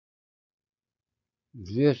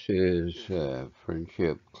This is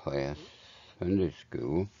Friendship Class Sunday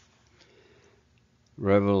School,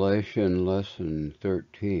 Revelation Lesson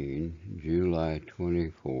 13, July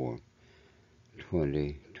 24,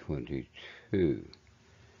 2022.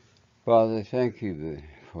 Father, thank you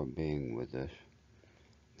for being with us.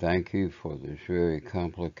 Thank you for this very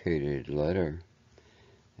complicated letter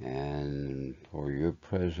and for your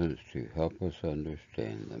presence to help us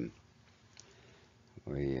understand them.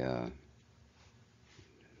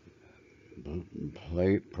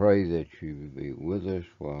 We pray that you be with us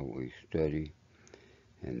while we study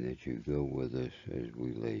and that you go with us as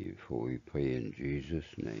we leave. For we pray in Jesus'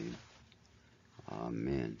 name.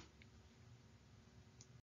 Amen.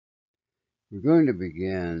 We're going to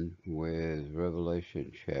begin with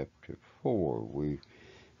Revelation chapter 4. We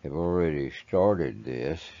have already started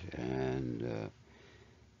this, and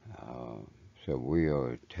so we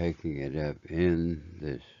are taking it up in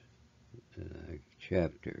this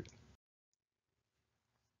chapter.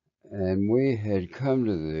 And we had come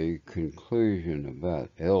to the conclusion about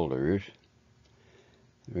elders.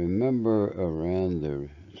 Remember, around the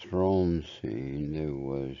throne scene, there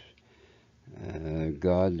was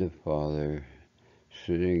God the Father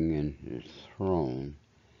sitting in his throne,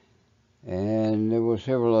 and there were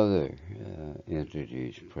several other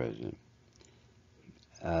entities present.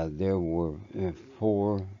 There were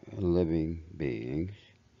 4 living beings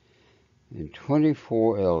and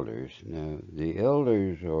 24 elders. Now, the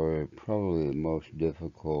elders are probably the most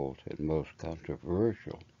difficult and most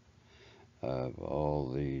controversial of all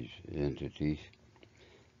these entities.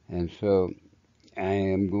 And so I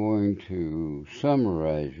am going to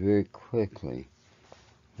summarize very quickly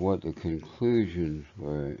what the conclusions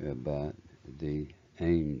were about the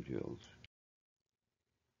angels.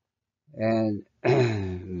 And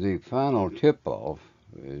the final tip-off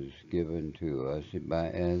is given to us by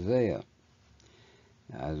Isaiah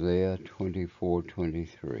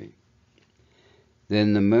 24:23.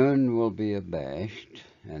 Then the moon will be abashed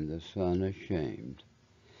and the sun ashamed,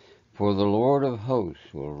 for the Lord of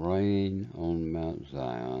hosts will reign on Mount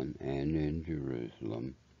Zion and in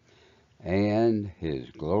Jerusalem, and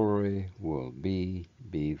his glory will be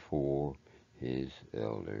before his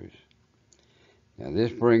elders. Now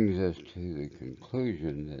this brings us to the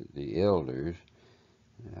conclusion that the elders,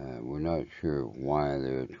 we're not sure why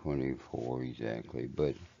there are 24 exactly,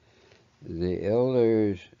 but the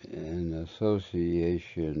elders in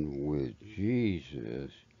association with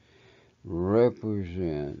Jesus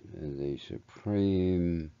represent the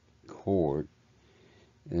supreme court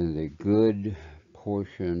in the good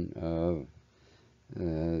portion of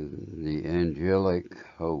the angelic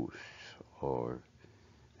hosts or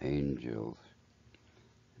angels.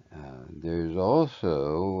 There's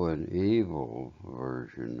also an evil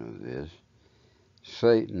version of this.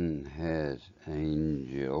 Satan has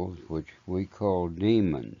angels, which we call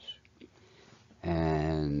demons.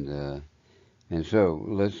 And so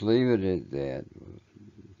let's leave it at that.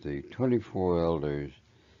 The 24 elders,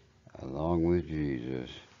 along with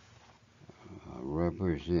Jesus,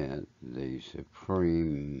 represent the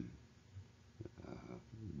supreme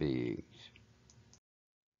beings.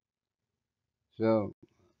 So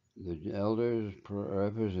the elders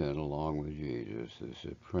represent, along with Jesus, the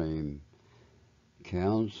supreme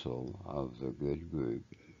council of the good group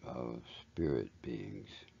of spirit beings.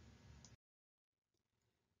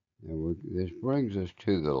 Now this brings us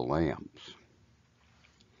to the lamps.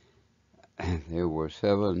 There were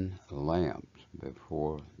 7 lamps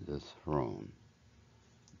before the throne.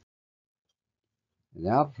 And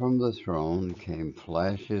out from the throne came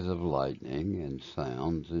flashes of lightning and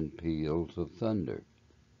sounds and peals of thunder.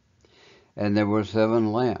 And there were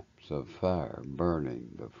 7 lamps of fire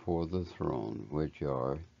burning before the throne, which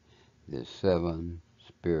are the 7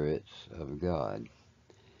 spirits of God.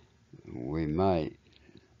 We might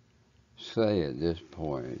say at this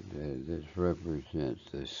point that this represents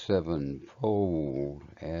the 7-fold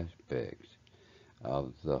aspects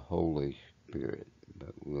of the Holy Spirit,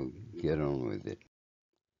 but we'll get on with it.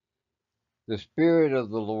 The Spirit of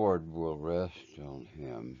the Lord will rest on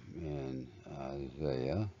him in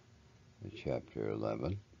Isaiah chapter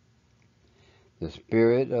 11. The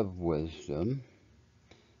Spirit of wisdom,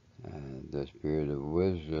 the Spirit of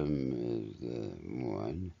wisdom is the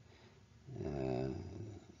one.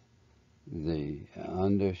 The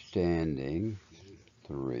understanding,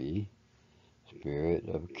 3. Spirit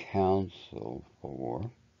of counsel,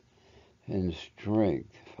 4. And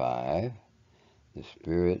strength, 5. The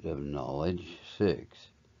spirit of knowledge,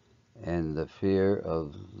 6. And the fear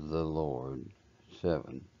of the Lord,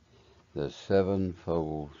 7. The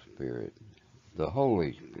 7-fold Spirit, the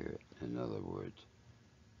Holy Spirit, in other words.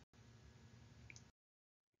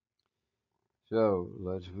 So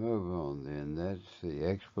let's move on then. That's the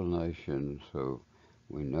explanation. So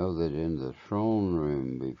we know that in the throne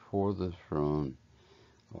room before the throne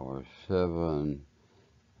are seven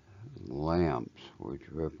lamps, which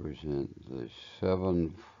represent the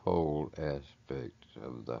sevenfold aspects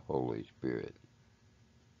of the Holy Spirit.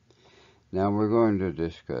 Now we're going to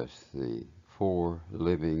discuss the four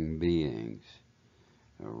living beings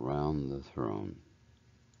around the throne.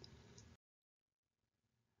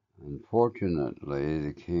 Unfortunately,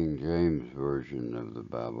 the King James Version of the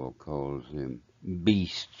Bible calls them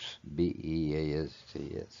beasts,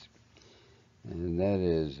 B-E-A-S-T-S. And that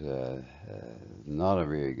is not a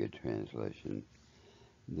very good translation.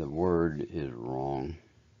 The word is wrong.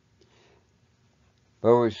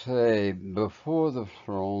 But we say, before the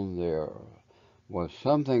throne there was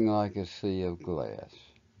something like a sea of glass,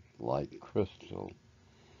 like crystal,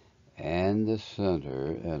 and the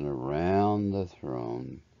center and around the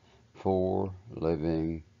throne four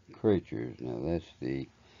living creatures. Now that's the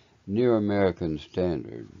New American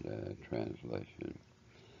Standard translation.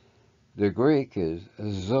 The Greek is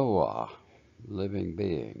zoa, living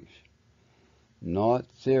beings, not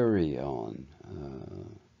therion.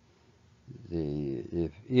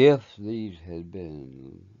 If these had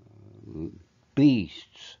been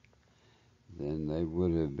beasts, then they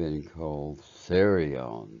would have been called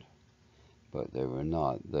therion, but they were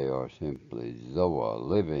not. They are simply zoa,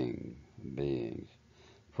 living beings,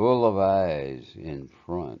 full of eyes in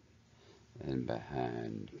front and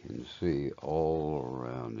behind, can see all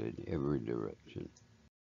around in every direction.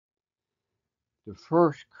 The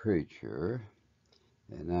first creature,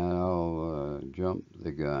 and I'll jump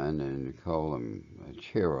the gun and call him a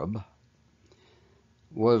cherub,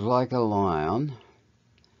 was like a lion.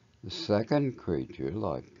 The second creature,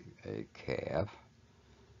 like a calf.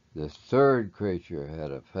 The third creature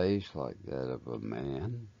had a face like that of a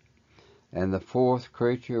man. And the fourth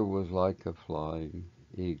creature was like a flying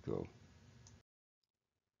eagle.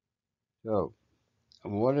 So,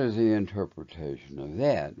 what is the interpretation of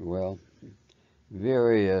that? Well,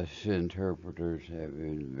 various interpreters have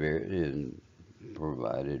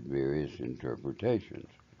provided various interpretations.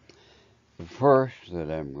 The first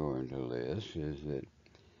that I'm going to list is that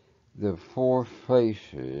the four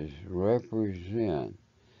faces represent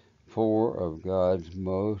four of God's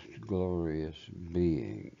most glorious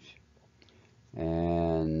beings.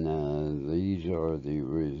 And these are the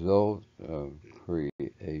result of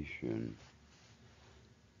creation.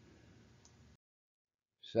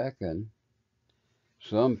 Second,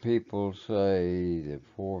 some people say the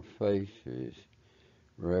four faces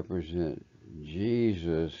represent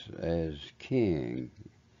Jesus as king,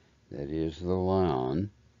 that is the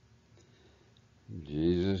lion.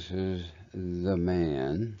 Jesus is the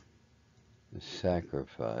man, the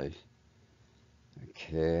sacrifice, a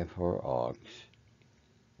calf or ox,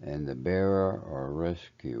 and the bearer or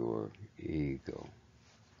rescuer, eagle.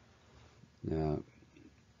 Now,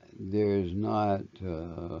 there's not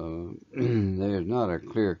there's not a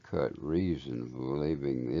clear-cut reason for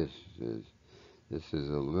believing this is. This is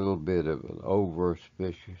a little bit of an over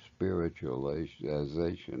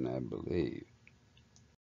spiritualization, I believe.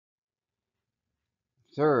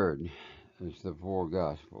 Third is the four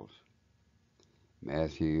Gospels: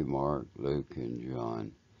 Matthew, Mark, Luke, and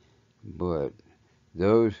John. But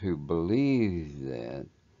those who believe that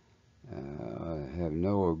have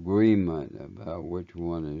no agreement about which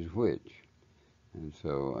one is which. And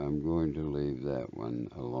so I'm going to leave that one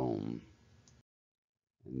alone.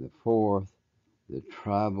 And the fourth, the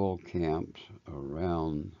tribal camps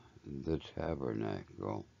around the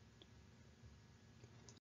tabernacle.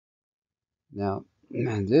 Now,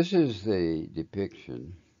 this is the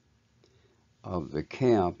depiction of the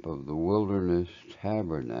camp of the wilderness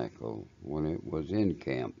tabernacle when it was in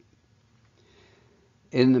camp.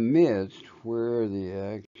 In the midst where the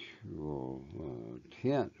actual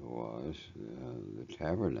tent was, the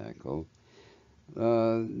tabernacle,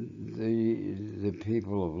 the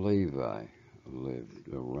people of Levi lived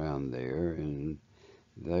around there, and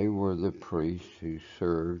they were the priests who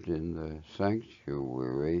served in the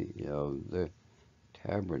sanctuary of the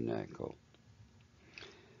tabernacle.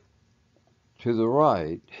 To the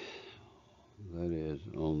right, that is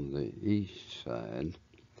on the east side,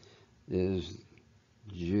 is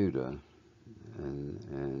Judah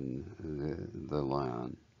and the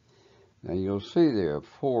lion. Now you'll see there are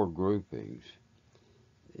four groupings.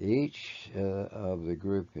 Each of the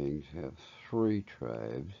groupings have three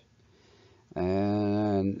tribes,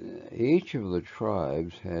 and each of the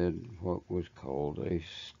tribes had what was called a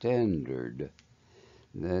standard.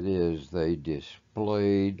 That is, they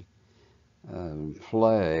displayed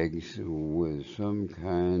flags with some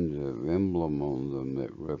kind of emblem on them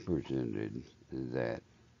that represented that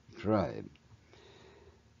tribe.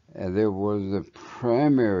 And there was a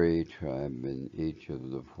primary tribe in each of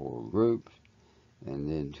the four groups, and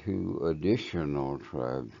then two additional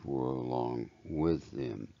tribes were along with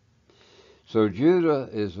them. So Judah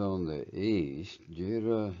is on the east.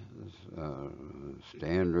 Judah's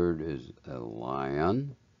standard is a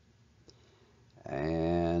lion,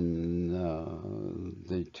 and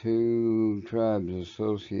the two tribes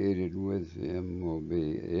associated with him will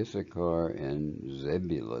be Issachar and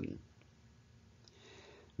Zebulun.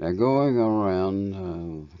 Now going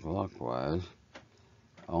around clockwise,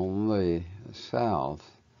 on the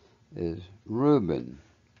south is Reuben,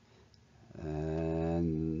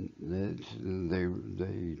 and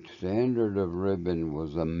the standard of Reuben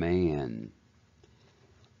was a man.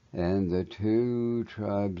 And the two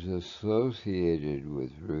tribes associated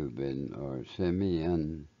with Reuben are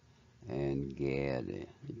Simeon and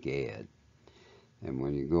Gad. And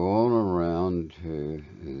when you go on around to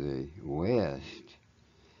the west,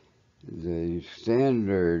 the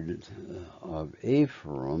standard of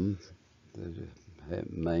Ephraim, the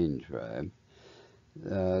main tribe,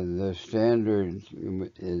 the standard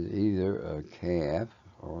is either a calf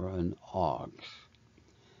or an ox.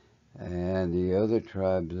 And the other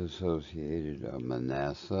tribes associated are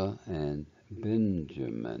Manasseh and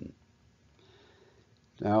Benjamin.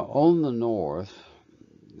 Now, on the north,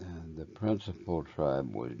 the principal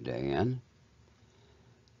tribe was Dan,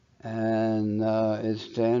 and its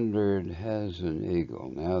standard has an eagle.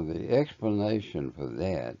 Now, the explanation for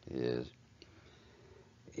that is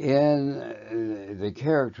in the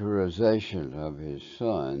characterization of his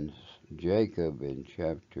sons, Jacob in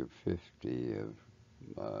chapter 50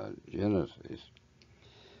 of Genesis,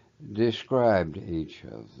 described each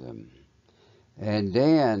of them. And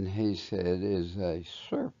Dan, he said, is a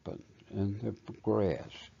serpent in the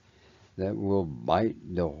grass that will bite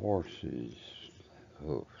the horse's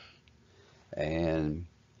hoofs. And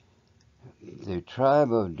the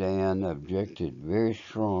tribe of Dan objected very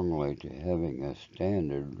strongly to having a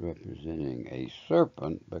standard representing a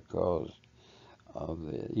serpent because of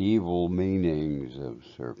the evil meanings of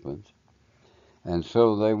serpents. And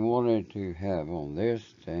so they wanted to have on their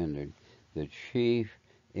standard the chief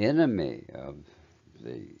enemy of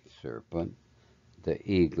the serpent, the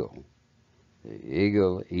eagle. The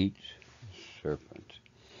eagle eats serpents.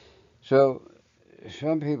 So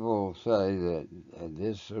some people say that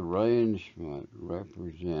this arrangement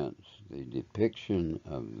represents the depiction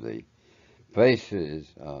of the faces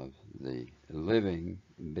of the living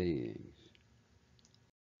beings.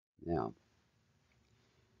 Now,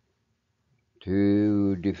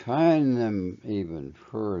 to define them even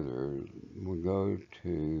further, we go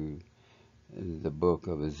to the book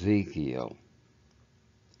of Ezekiel.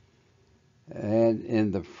 And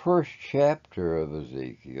in the first chapter of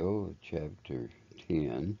Ezekiel, chapter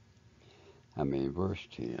 10, verse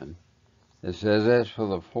 10, it says, "As for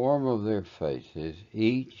the form of their faces,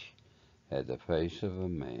 each had the face of a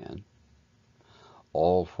man.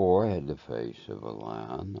 All four had the face of a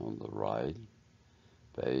lion on the right,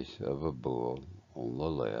 face of a bull on the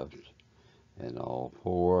left, and all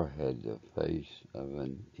four had the face of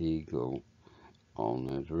an eagle on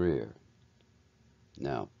its rear."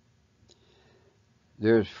 Now,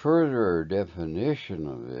 there's further definition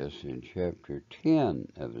of this in chapter 10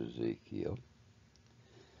 of Ezekiel.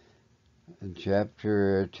 In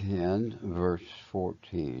chapter 10, verse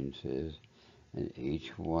 14 says, "And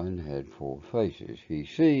each one had four faces." He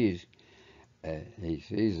sees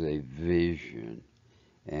a vision,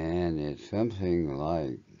 and it's something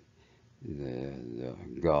like the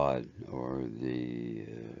God or the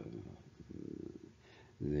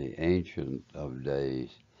Ancient of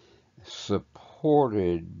Days,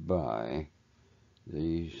 supported by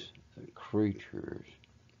these creatures.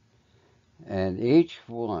 And each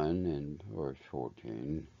one, in verse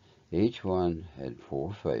 14, each one had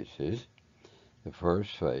four faces. The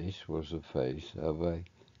first face was the face of a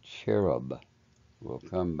cherub. We'll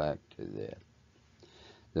come back to that.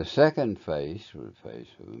 The second face was the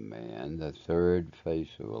face of a man. The third,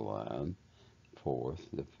 face of a lion. Fourth,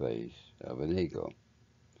 the face of an eagle.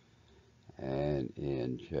 And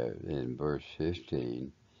in verse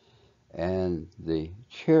 15, and the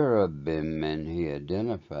cherubim, and he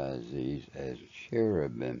identifies these as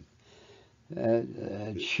cherubim.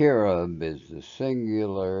 Cherub is the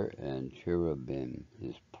singular, and cherubim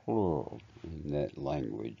is plural in that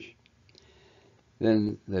language.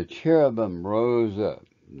 Then the cherubim rose up.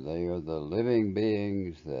 They are the living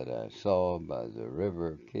beings that I saw by the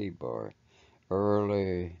river Kibar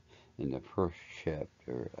early in the first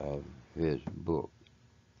chapter of his book.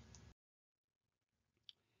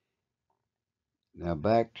 Now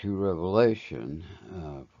back to Revelation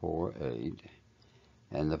 4:8.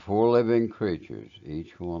 And the four living creatures,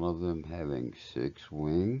 each one of them having 6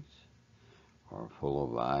 wings, are full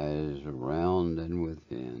of eyes around and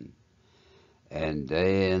within. And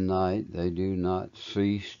day and night they do not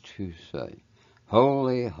cease to say,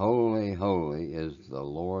 Holy, holy, holy is the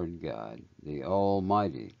Lord God, the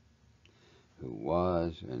Almighty, who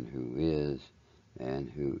was and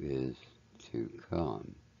who is to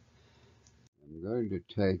come. I'm going to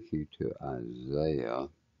take you to Isaiah.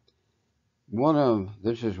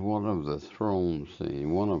 This is one of the throne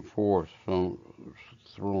scenes, one of 4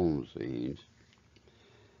 throne scenes.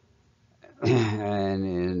 And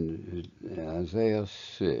in Isaiah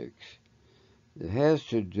 6, it has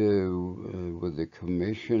to do with the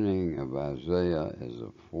commissioning of Isaiah as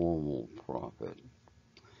a formal prophet.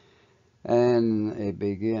 And it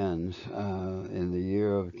begins in the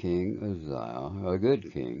year of King Uzziah, a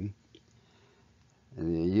good king.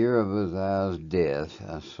 In the year of Uzziah's death,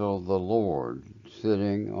 I saw the Lord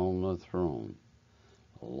sitting on the throne,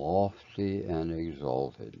 lofty and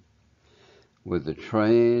exalted, with the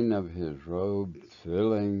train of his robe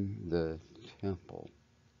filling the temple.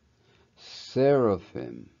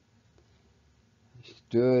 Seraphim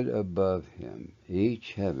stood above him,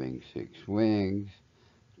 each having 6 wings.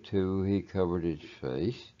 2 he covered his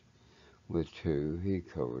face, with 2 he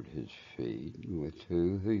covered his feet, with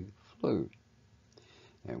 2 he flew.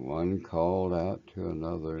 And one called out to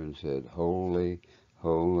another and said, Holy,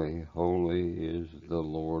 holy, holy is the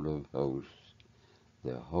Lord of hosts.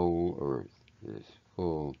 The whole earth is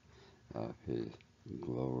full of his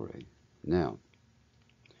glory. Now,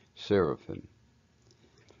 seraphim.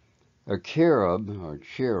 A cherub, or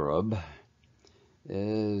cherub,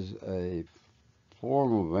 is a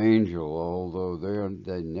form of angel, although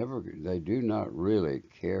they do not really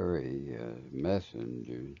carry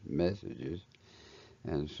messages,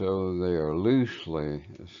 and so they are loosely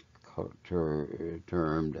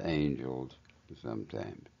termed angels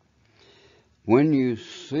sometimes. When you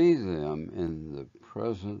see them in the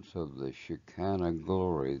presence of the Shekinah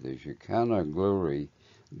glory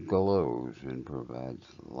glows and provides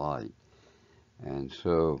light. And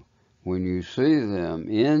so when you see them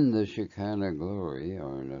in the Shekinah glory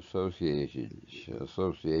or in association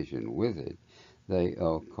with it, they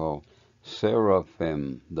are called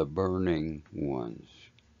seraphim, the burning ones.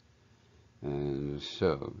 And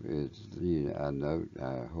so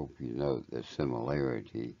I hope you note the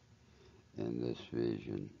similarity in this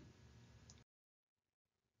vision.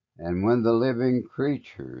 And when the living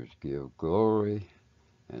creatures give glory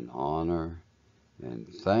and honor and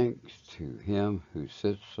thanks to him who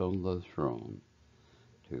sits on the throne,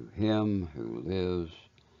 to him who lives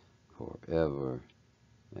forever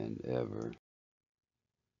and ever.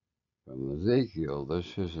 From Ezekiel,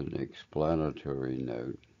 this is an explanatory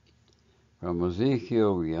note. From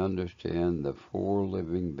Ezekiel, we understand the 4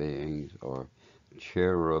 living beings are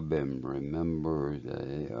cherubim. Remember,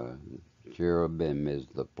 cherubim is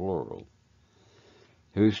the plural,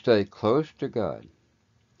 who stay close to God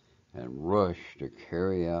and rush to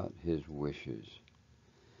carry out his wishes.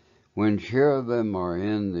 When cherubim are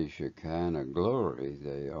in the Shekinah glory,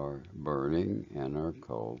 they are burning and are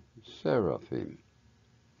called seraphim.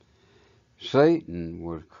 Satan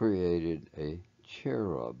was created a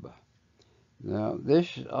cherub. Now,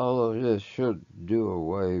 all of this should do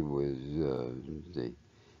away with the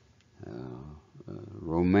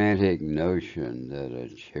romantic notion that a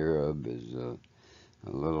cherub is a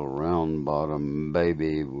little round-bottomed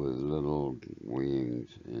baby with little wings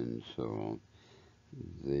and so on.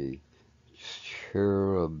 The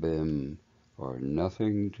cherubim are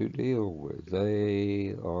nothing to deal with.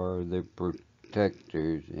 They are the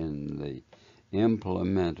protectors and the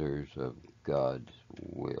implementers of God's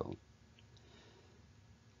will.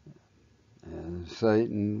 And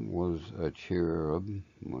Satan was a cherub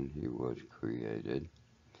when he was created,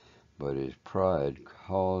 but his pride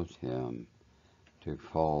caused him to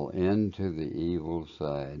fall into the evil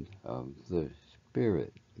side of the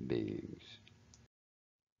spirit beings.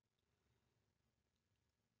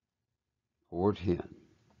 4:10.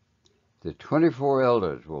 The 24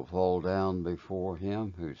 elders will fall down before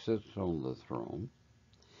him who sits on the throne,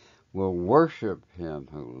 will worship him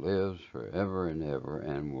who lives forever and ever,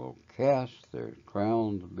 and will cast their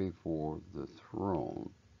crowns before the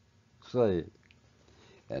throne. Say it.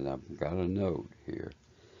 And I've got a note here.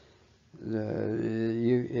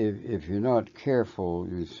 If you're not careful,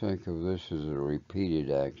 you think of this as a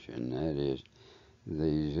repeated action. That is,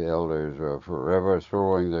 These elders are forever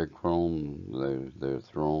throwing their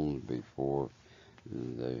thrones before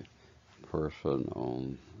the person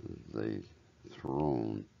on the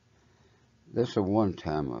throne. This is a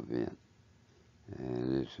one-time event,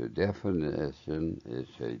 and it's a definition,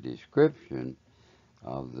 it's a description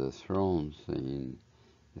of the throne scene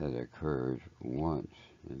that occurs once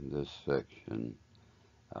in this section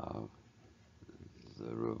of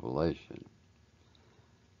the Revelation.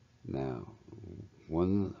 Now,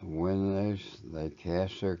 when they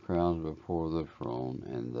cast their crowns before the throne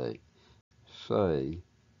and they say,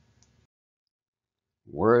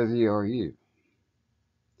 "Worthy are you,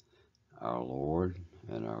 our Lord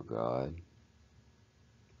and our God,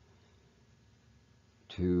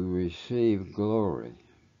 to receive glory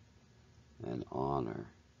and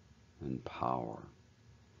honor and power.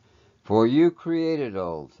 For you created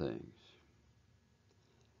all things,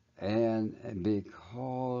 and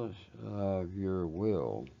because of your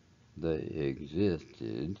will they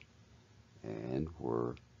existed and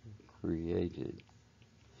were created."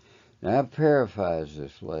 Now I paraphrase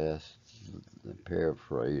this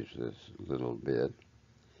little bit,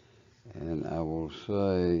 and I will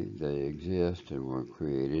say they exist and were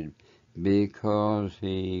created because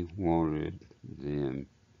he wanted them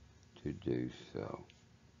to do so.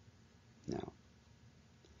 Now,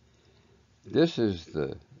 this is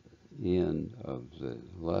the end of the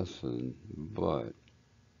lesson, but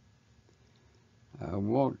I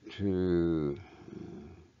want to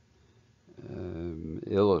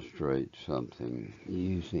illustrate something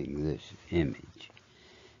using this image.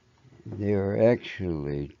 There are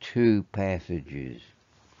actually two passages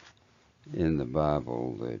in the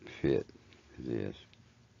Bible that fit this.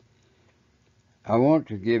 I want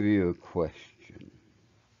to give you a question.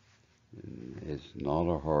 It's not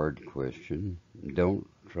a hard question. Don't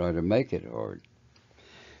try to make it hard.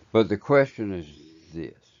 But the question is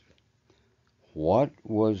this: what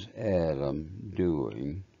was Adam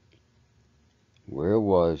doing? Where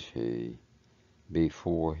was he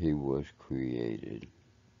before he was created?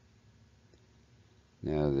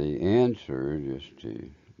 Now the answer, just to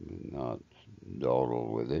not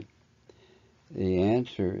dawdle with it, the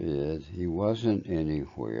answer is he wasn't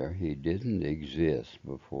anywhere. He didn't exist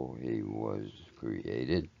before he was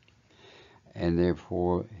created, and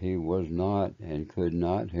therefore he was not and could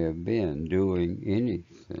not have been doing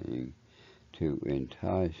anything to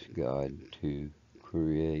entice God to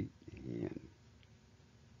create him.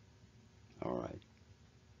 All right.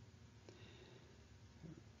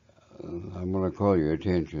 I'm going to call your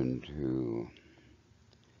attention to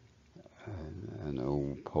an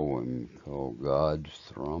old poem called God's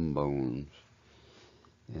Trombones.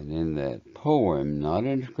 And in that poem, not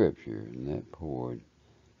in Scripture, in that poem,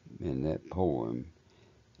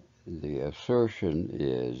 the assertion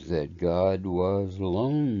is that God was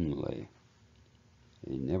lonely.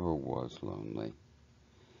 He never was lonely.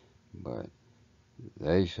 But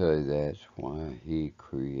they say that's why he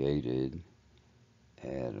created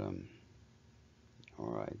Adam.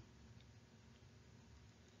 All right.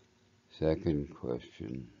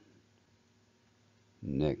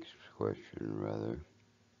 Next question rather.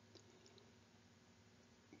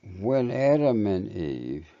 When Adam and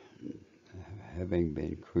Eve, having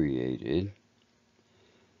been created,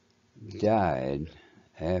 died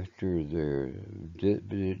after their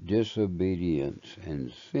disobedience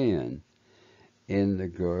and sin in the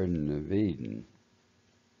Garden of Eden,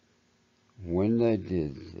 when they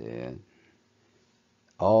did that,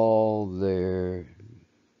 all their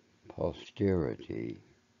posterity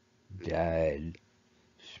died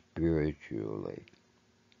spiritually.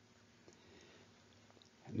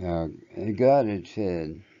 Now, God had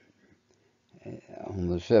said on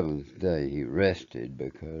the seventh day he rested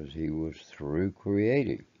because he was through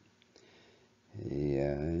creating. He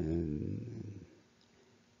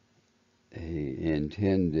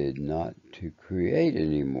intended not to create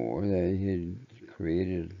anymore. He had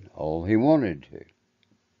created all he wanted to.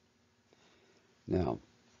 Now,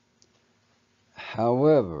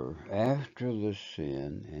 however, after the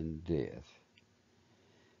sin and death,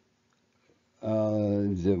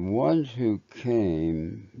 the ones who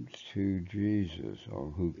came to Jesus,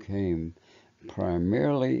 or who came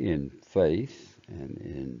primarily in faith and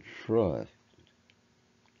in trust,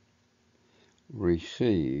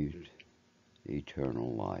 received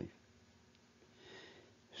eternal life.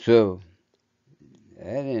 So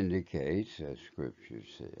that indicates, as Scripture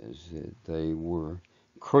says, that they were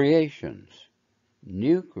creations,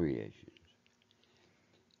 new creations.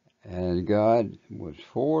 And God was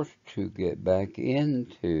forced to get back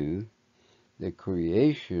into the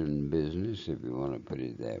creation business, if you want to put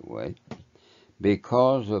it that way,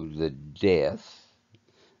 because of the death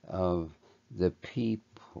of the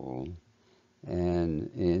people,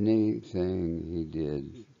 and anything he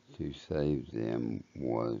did to save them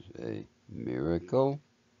was a miracle.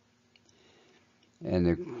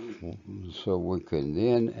 So we can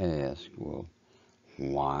then ask, well,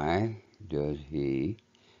 why does he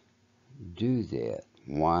do that?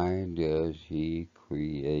 Why does he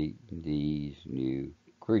create these new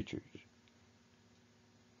creatures?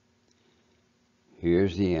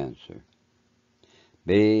 Here's the answer.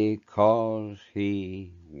 Because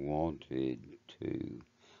he wanted to,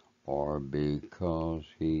 or because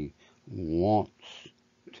he wants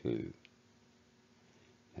to.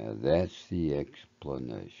 Now that's the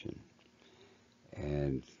explanation.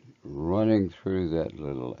 And running through that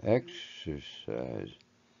little exercise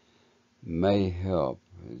may help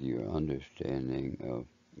with your understanding of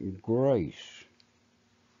grace.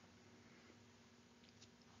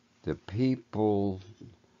 The people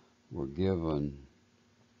were given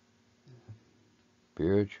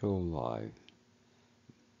spiritual life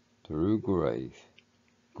through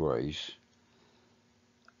grace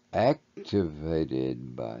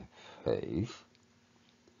activated by faith,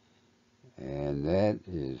 and that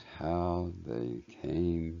is how they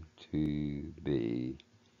came to be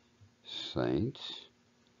saints,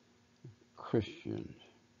 Christians.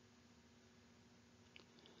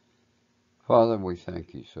 Father, we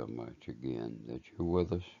thank you so much again that you're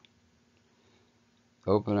with us.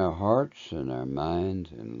 Open our hearts and our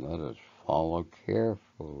minds and let us follow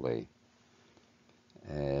carefully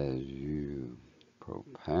as you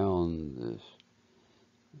propound this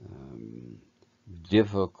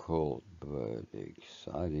difficult but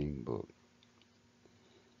exciting book.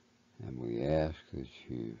 And we ask that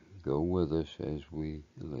you go with us as we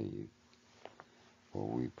leave. For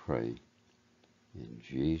we pray in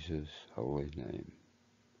Jesus' holy name.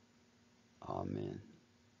 Amen.